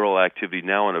neural activity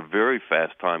now in a very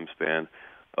fast time span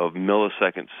of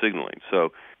millisecond signaling. So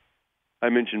I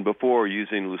mentioned before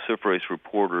using luciferase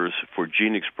reporters for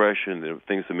gene expression,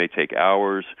 things that may take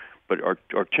hours but are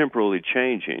temporally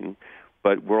changing.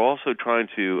 But we're also trying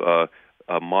to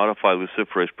modify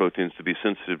luciferase proteins to be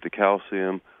sensitive to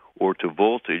calcium or to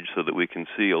voltage so that we can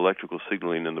see electrical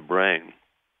signaling in the brain.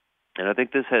 And I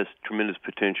think this has tremendous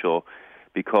potential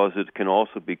because it can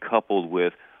also be coupled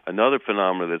with another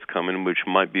phenomenon that's coming, which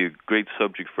might be a great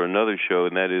subject for another show,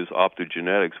 and that is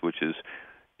optogenetics, which is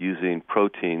using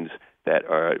proteins that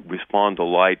respond to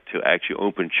light to actually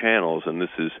open channels, and this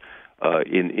is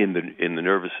in the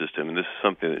nervous system. And this is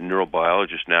something that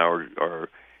neurobiologists now are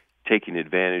taking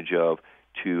advantage of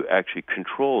to actually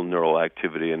control neural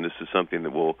activity, and this is something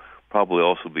that will probably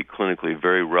also be clinically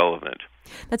very relevant.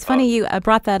 That's funny you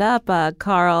brought that up,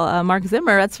 Carl. Mark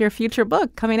Zimmer, that's your future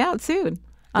book coming out soon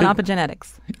on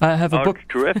optogenetics. I have a book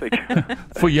terrific.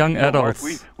 for young adults.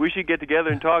 Mark, we should get together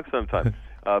and talk sometime.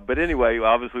 But anyway,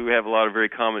 obviously we have a lot of very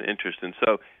common interest. And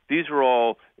so this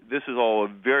is all a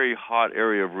very hot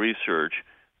area of research,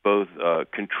 both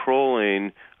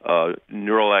controlling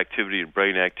neural activity and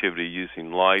brain activity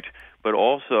using light, but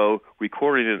also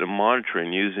recording it and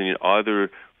monitoring using either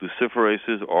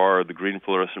luciferases or the green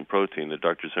fluorescent protein that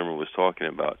Dr. Zimmer was talking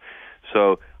about.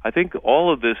 So I think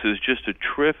all of this is just a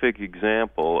terrific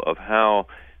example of how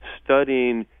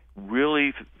studying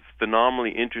really phenomenally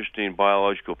interesting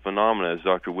biological phenomena, as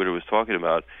Dr. Witter was talking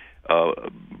about,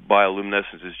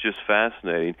 bioluminescence is just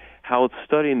fascinating. How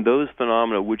studying those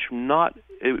phenomena, which not,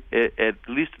 at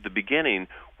least at the beginning,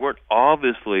 weren't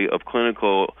obviously of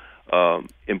clinical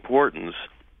importance,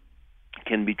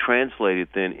 can be translated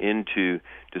then into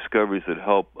discoveries that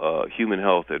help human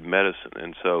health and medicine.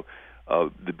 And so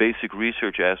the basic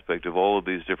research aspect of all of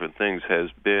these different things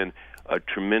has been a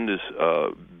tremendous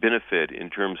benefit in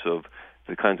terms of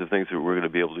the kinds of things that we're going to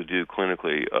be able to do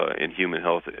clinically in human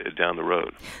health down the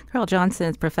road. Carl Johnson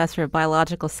is professor of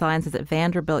biological sciences at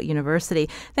Vanderbilt University.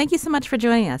 Thank you so much for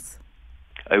joining us.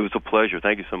 It was a pleasure.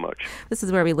 Thank you so much. This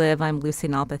is Where We Live. I'm Lucy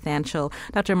Nalpathanchil.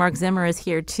 Dr. Mark Zimmer is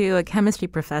here, too, a chemistry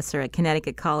professor at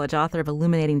Connecticut College, author of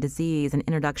Illuminating Disease, an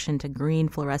introduction to green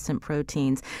fluorescent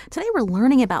proteins. Today, we're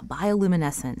learning about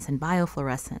bioluminescence and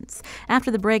biofluorescence.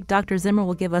 After the break, Dr. Zimmer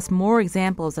will give us more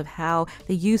examples of how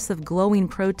the use of glowing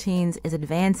proteins is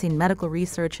advancing medical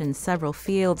research in several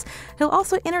fields. He'll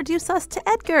also introduce us to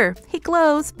Edgar. He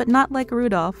glows, but not like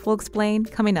Rudolph. We'll explain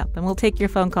coming up, and we'll take your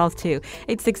phone calls, too.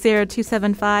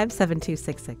 860-275-7266.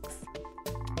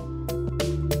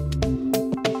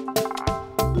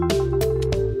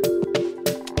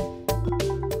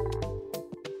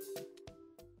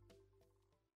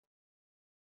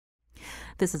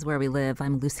 This is Where We Live.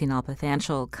 I'm Lucy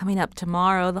Nalpathanchil. Coming up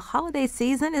tomorrow, the holiday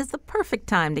season is the perfect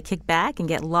time to kick back and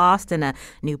get lost in a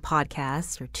new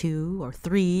podcast or 2 or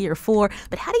 3 or 4.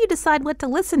 But how do you decide what to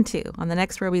listen to? On the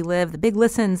next Where We Live, the Big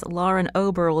Listen's Lauren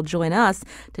Ober will join us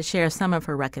to share some of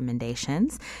her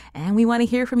recommendations. And we want to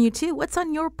hear from you, too. What's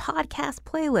on your podcast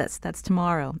playlist? That's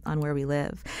tomorrow on Where We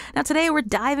Live. Now, today we're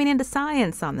diving into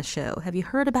science on the show. Have you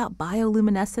heard about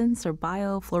bioluminescence or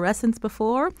biofluorescence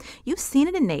before? You've seen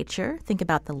it in nature. Think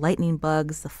about the lightning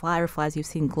bugs, the fireflies you've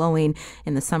seen glowing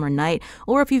in the summer night,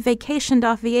 or if you vacationed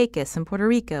off Vieques in Puerto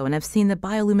Rico and have seen the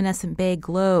bioluminescent bay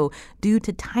glow due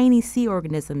to tiny sea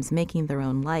organisms making their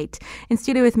own light. In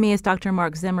studio with me is Dr.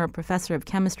 Mark Zimmer, professor of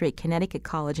chemistry at Connecticut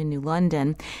College in New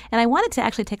London. And I wanted to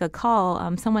actually take a call.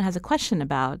 Someone has a question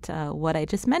about what I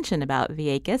just mentioned about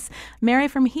Vieques. Mary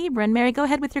from Hebron. Mary, go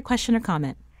ahead with your question or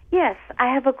comment. Yes, I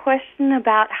have a question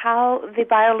about how the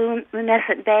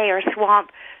bioluminescent bay or swamp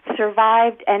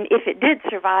survived, and if it did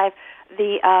survive,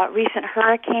 the recent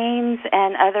hurricanes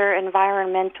and other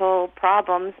environmental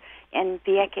problems in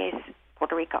Vieques,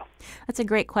 Puerto Rico. That's a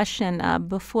great question.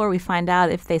 Before we find out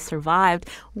if they survived,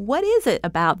 what is it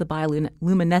about the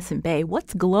bioluminescent bay?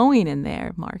 What's glowing in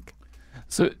there, Mark?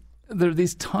 So there are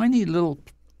these tiny little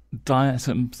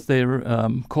diatoms. They're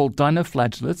called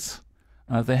dinoflagellates.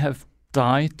 They have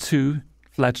two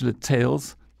flagellate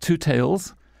tails, 2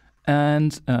 tails,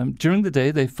 and during the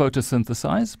day they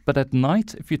photosynthesize, but at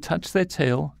night, if you touch their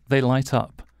tail, they light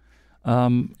up.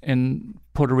 In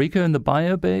Puerto Rico, in the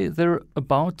Bio Bay, there are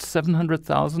about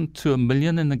 700,000 to 1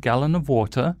 million in a gallon of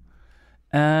water,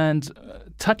 and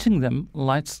touching them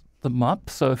lights them up.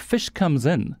 So a fish comes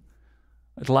in,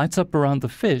 it lights up around the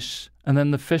fish, and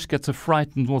then the fish gets a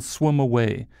fright and will swim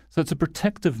away. So it's a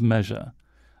protective measure.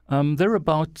 There are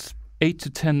about 8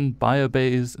 to 10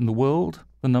 biobays in the world.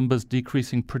 The number's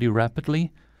decreasing pretty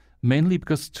rapidly, mainly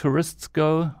because tourists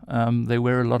go. They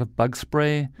wear a lot of bug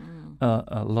spray,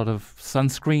 a lot of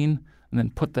sunscreen, and then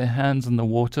put their hands in the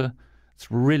water. It's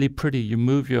really pretty. You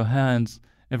move your hands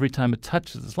every time it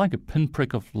touches. It's like a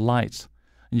pinprick of light.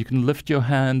 And you can lift your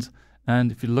hand,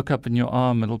 and if you look up in your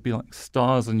arm, it'll be like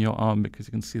stars in your arm because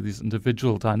you can see these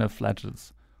individual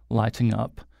dinoflagellates lighting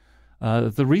up.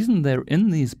 The reason they're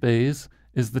in these bays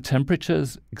is the temperature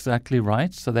is exactly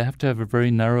right, so they have to have a very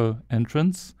narrow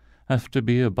entrance, have to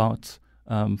be about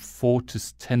 4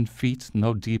 to 10 feet,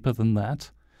 no deeper than that,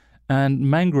 and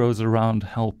mangroves around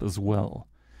help as well.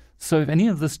 So if any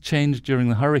of this changed during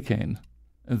the hurricane,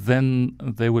 then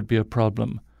there would be a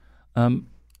problem.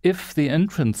 If the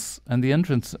entrance in the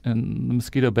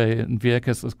Mosquito Bay in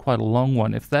Vieques is quite a long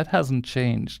one, if that hasn't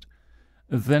changed,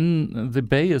 then the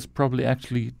bay is probably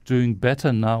actually doing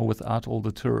better now without all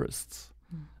the tourists.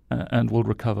 And will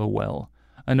recover well.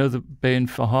 I know the bay in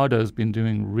Fajardo has been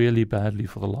doing really badly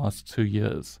for the last 2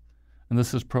 years, and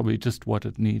this is probably just what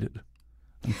it needed.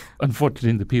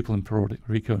 Unfortunately, the people in Puerto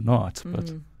Rico not.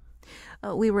 But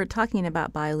We were talking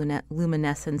about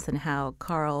bioluminescence and how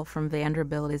Carl from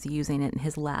Vanderbilt is using it in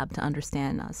his lab to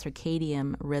understand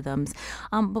circadian rhythms.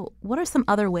 But what are some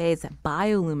other ways that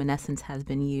bioluminescence has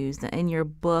been used? In your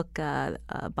book,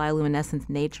 Bioluminescence,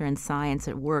 Nature and Science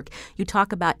at Work, you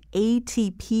talk about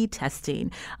ATP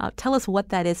testing. Tell us what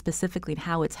that is specifically and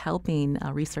how it's helping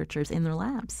researchers in their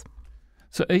labs.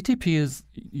 So ATP is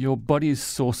your body's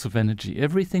source of energy.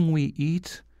 Everything we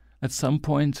eat at some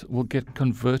point will get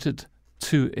converted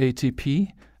to ATP,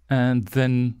 and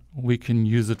then we can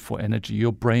use it for energy.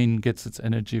 Your brain gets its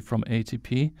energy from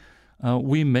ATP.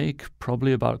 We make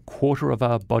probably about a quarter of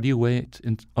our body weight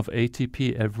of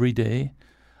ATP every day.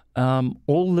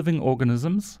 All living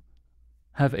organisms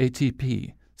have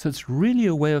ATP. So it's really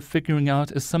a way of figuring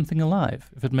out, is something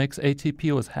alive? If it makes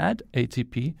ATP or has had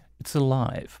ATP, it's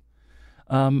alive.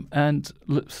 And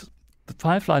the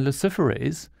firefly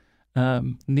luciferase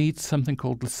needs something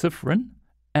called luciferin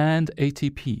and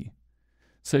ATP.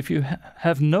 So if you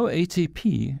have no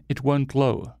ATP, it won't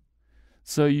glow.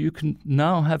 So you can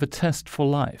now have a test for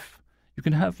life. You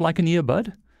can have like an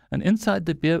earbud, and inside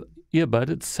the earbud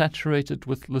it's saturated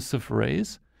with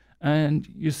luciferase, and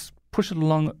you push it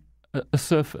along a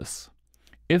surface.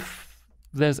 If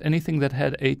there's anything that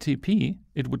had ATP,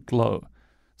 it would glow.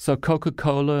 So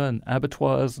Coca-Cola and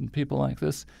abattoirs and people like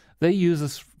this, they use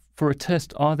this for a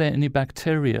test. Are there any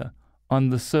bacteria on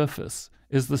the surface?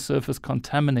 Is the surface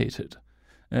contaminated?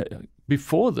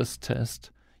 Before this test,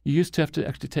 you used to have to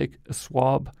actually take a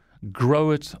swab,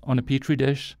 grow it on a petri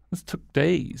dish. This took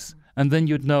days. And then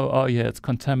you'd know, oh yeah, it's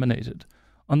contaminated.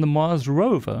 On the Mars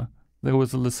rover, there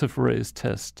was a luciferase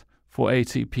test for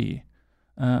ATP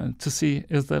to see,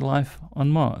 is there life on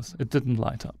Mars? It didn't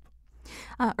light up.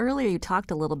 Earlier, you talked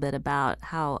a little bit about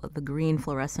how the green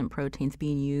fluorescent proteins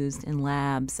being used in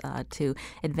labs to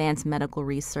advance medical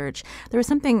research. There was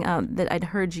something that I'd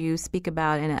heard you speak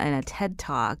about in a TED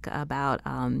Talk about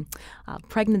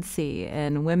pregnancy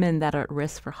and women that are at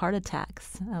risk for heart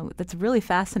attacks. That's really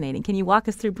fascinating. Can you walk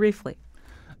us through briefly?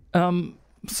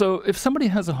 So if somebody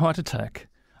has a heart attack,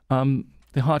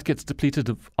 the heart gets depleted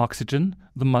of oxygen,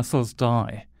 the muscles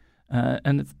die.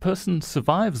 And if the person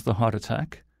survives the heart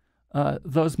attack,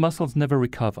 those muscles never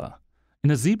recover.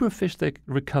 In a zebrafish, they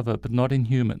recover, but not in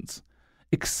humans,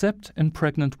 except in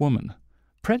pregnant women.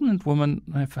 Pregnant women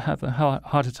have a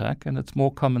heart attack, and it's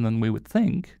more common than we would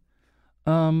think.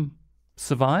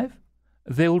 Survive,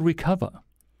 they will recover.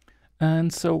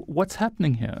 And so what's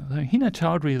happening here? Hina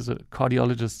Chowdhury is a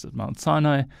cardiologist at Mount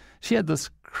Sinai. She had this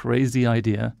crazy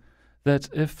idea that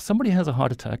if somebody has a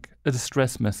heart attack, a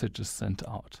distress message is sent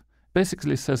out.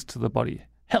 Basically says to the body,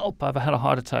 help, I've had a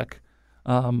heart attack.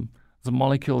 There's a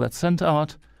molecule that's sent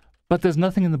out, but there's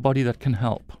nothing in the body that can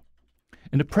help.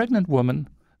 In a pregnant woman,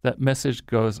 that message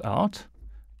goes out,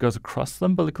 goes across the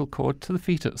umbilical cord to the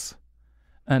fetus.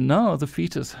 And now the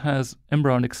fetus has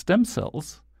embryonic stem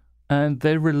cells, and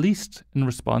they're released in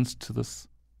response to this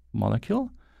molecule.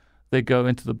 They go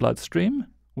into the bloodstream,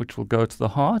 which will go to the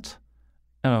heart,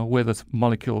 where this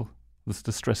molecule, this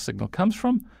distress signal comes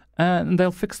from, and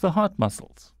they'll fix the heart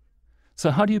muscles. So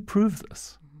how do you prove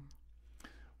this?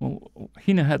 Well,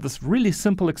 Hina had this really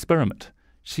simple experiment.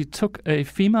 She took a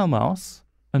female mouse,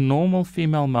 a normal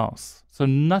female mouse, so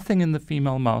nothing in the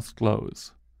female mouse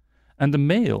glows, and a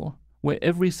male where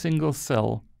every single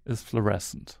cell is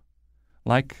fluorescent,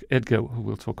 like Edgar, who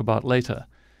we'll talk about later.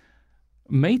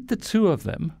 Mate the two of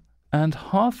them, and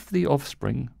half the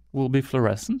offspring will be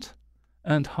fluorescent,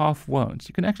 and half won't.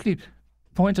 You can actually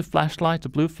point a flashlight, a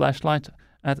blue flashlight,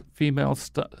 at female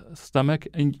stomach,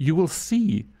 and you will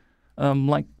see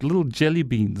like little jelly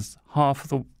beans, half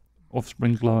the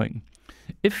offspring glowing.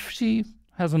 If she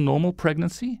has a normal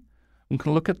pregnancy, we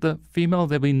can look at the female,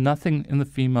 there'll be nothing in the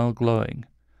female glowing.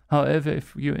 However,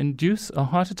 if you induce a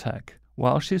heart attack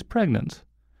while she's pregnant,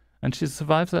 and she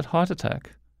survives that heart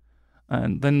attack,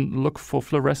 and then look for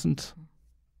fluorescent,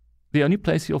 the only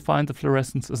place you'll find the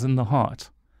fluorescence is in the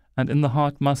heart, and in the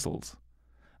heart muscles.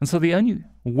 And so the only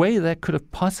way that could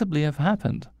have possibly have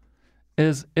happened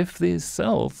is if these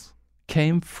cells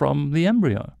came from the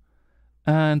embryo.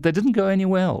 And they didn't go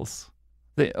anywhere else.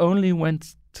 They only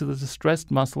went to the distressed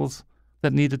muscles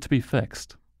that needed to be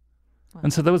fixed. Wow.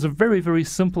 And so that was a very, very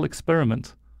simple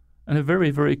experiment and a very,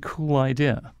 very cool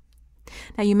idea.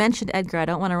 Now, you mentioned Edgar. I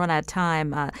don't want to run out of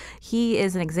time. He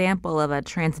is an example of a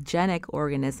transgenic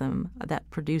organism that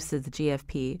produces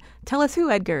GFP. Tell us who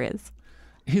Edgar is.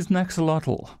 He's an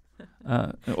axolotl.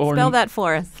 Spell that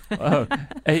for us.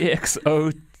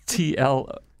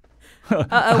 AXOTL.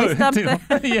 We stumped them.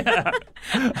 Yeah,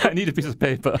 I need a piece of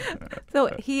paper.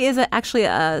 So he is actually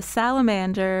a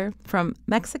salamander from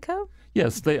Mexico?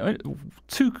 Yes,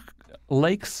 two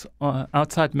lakes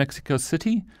outside Mexico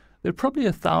City, there are probably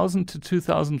 1,000 to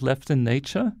 2,000 left in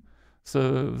nature.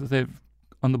 So they're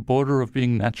on the border of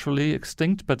being naturally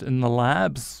extinct, but in the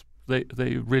labs,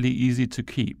 they're really easy to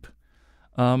keep.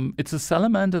 It's a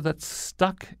salamander that's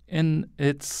stuck in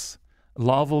its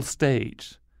larval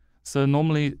stage. So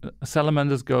normally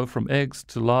salamanders go from eggs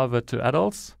to larvae to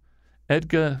adults.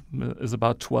 Edgar is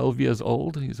about 12 years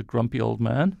old. He's a grumpy old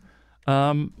man.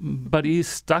 But he's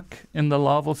stuck in the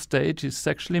larval stage. He's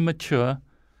sexually mature.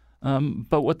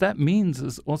 But what that means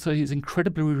is also he's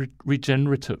incredibly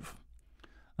regenerative.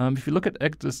 If you look at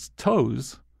Edgar's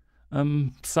toes,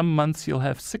 some months he'll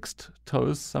have 6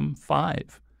 toes, some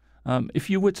 5. If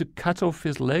you were to cut off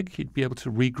his leg, he'd be able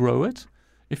to regrow it.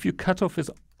 If you cut off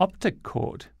his optic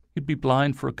cord, he'd be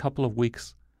blind for a couple of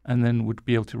weeks and then would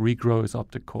be able to regrow his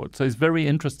optic cord. So he's very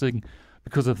interesting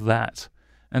because of that.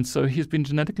 And so he's been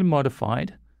genetically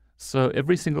modified, so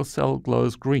every single cell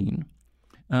glows green.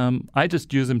 I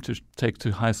just use him to take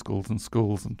to high schools and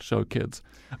schools and show kids.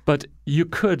 But you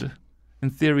could, in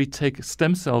theory, take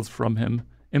stem cells from him,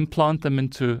 implant them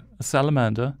into a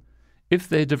salamander. If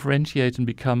they differentiate and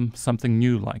become something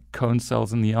new, like cone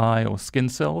cells in the eye or skin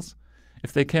cells,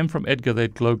 if they came from Edgar,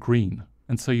 they'd glow green.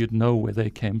 And so you'd know where they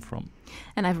came from.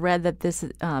 And I've read that this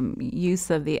use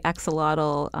of the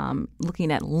axolotl,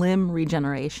 looking at limb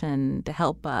regeneration to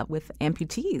help with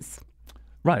amputees.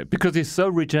 Right, because he's so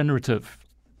regenerative.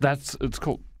 It's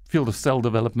called field of cell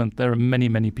development. There are many,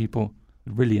 many people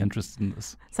really interested in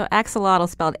this. So axolotl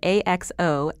spelled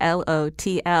AXOLOTL.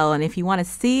 And if you want to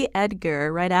see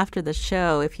Edgar right after the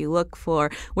show, if you look for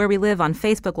Where We Live on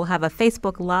Facebook, we'll have a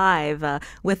Facebook Live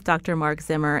with Dr. Mark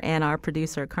Zimmer and our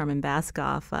producer, Carmen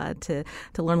Baskoff, to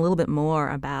learn a little bit more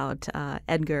about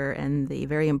Edgar and the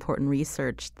very important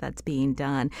research that's being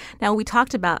done. Now, we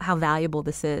talked about how valuable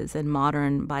this is in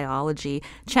modern biology.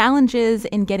 Challenges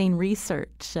in getting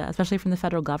research, especially from the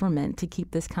federal government, to keep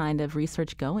this kind of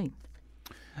research going.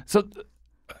 So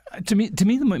to me,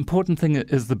 the important thing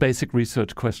is the basic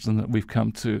research question that we've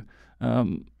come to.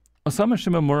 Osamu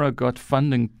Shimomura got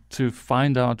funding to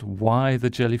find out why the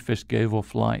jellyfish gave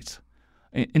off light.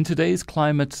 In today's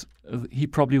climate, he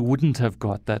probably wouldn't have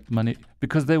got that money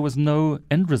because there was no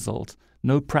end result,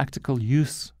 no practical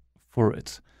use for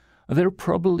it. There are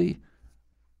probably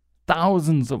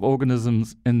thousands of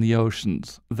organisms in the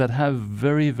oceans that have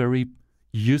very, very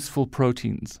useful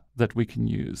proteins that we can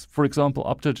use. For example,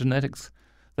 optogenetics,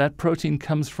 that protein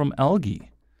comes from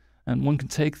algae. And one can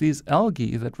take these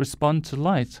algae that respond to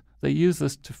light, they use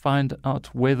this to find out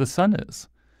where the sun is,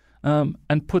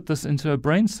 and put this into a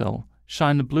brain cell,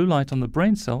 shine a blue light on the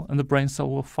brain cell, and the brain cell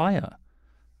will fire.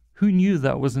 Who knew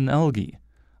that was an algae?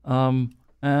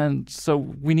 And so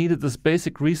we needed this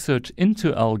basic research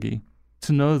into algae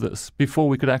to know this before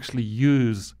we could actually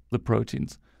use the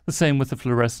proteins. The same with the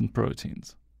fluorescent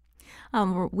proteins.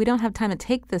 We don't have time to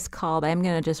take this call, but I'm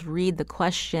going to just read the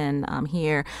question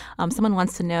here. Someone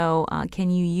wants to know,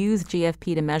 can you use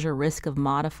GFP to measure risk of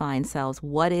modifying cells?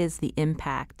 What is the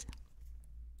impact?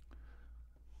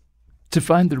 To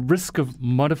find the risk of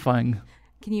modifying...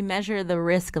 Can you measure the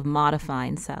risk of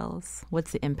modifying cells?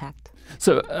 What's the impact?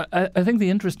 So I think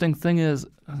the interesting thing is,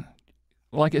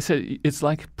 like I said, it's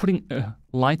like putting a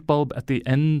light bulb at the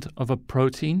end of a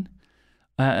protein.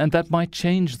 And that might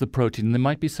change the protein. There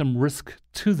might be some risk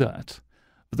to that.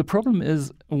 But the problem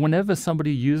is whenever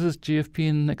somebody uses GFP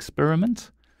in an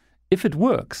experiment, if it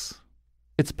works,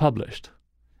 it's published.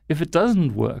 If it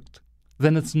doesn't work,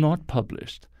 then it's not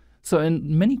published. So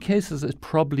in many cases, it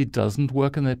probably doesn't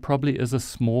work and there probably is a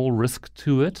small risk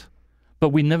to it. But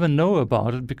we never know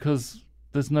about it because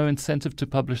there's no incentive to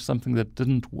publish something that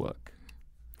didn't work.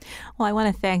 Well, I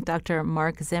want to thank Dr.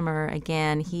 Mark Zimmer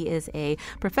again. He is a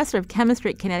professor of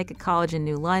chemistry at Connecticut College in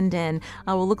New London.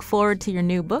 We'll look forward to your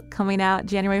new book coming out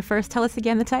January 1st. Tell us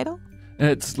again the title.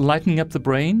 It's Lightening Up the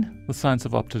Brain, The Science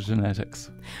of Optogenetics.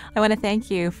 I want to thank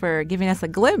you for giving us a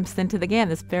glimpse into, again,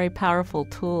 this very powerful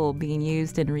tool being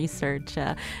used in research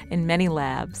in many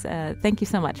labs. Thank you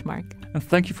so much, Mark. And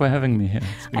thank you for having me here.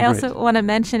 I also want to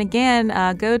mention again,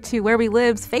 go to Where We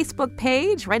Live's Facebook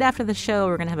page. Right after the show,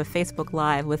 we're going to have a Facebook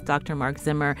Live with Dr. Mark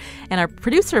Zimmer and our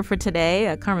producer for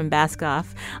today, Carmen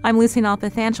Baskoff. I'm Lucy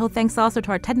Nalpathanchel. Thanks also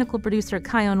to our technical producer,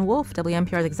 Kyone Wolf.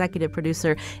 WNPR's executive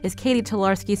producer is Katie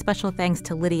Tolarski. Special thanks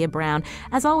to Lydia Brown.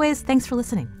 As always, thanks for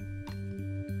listening.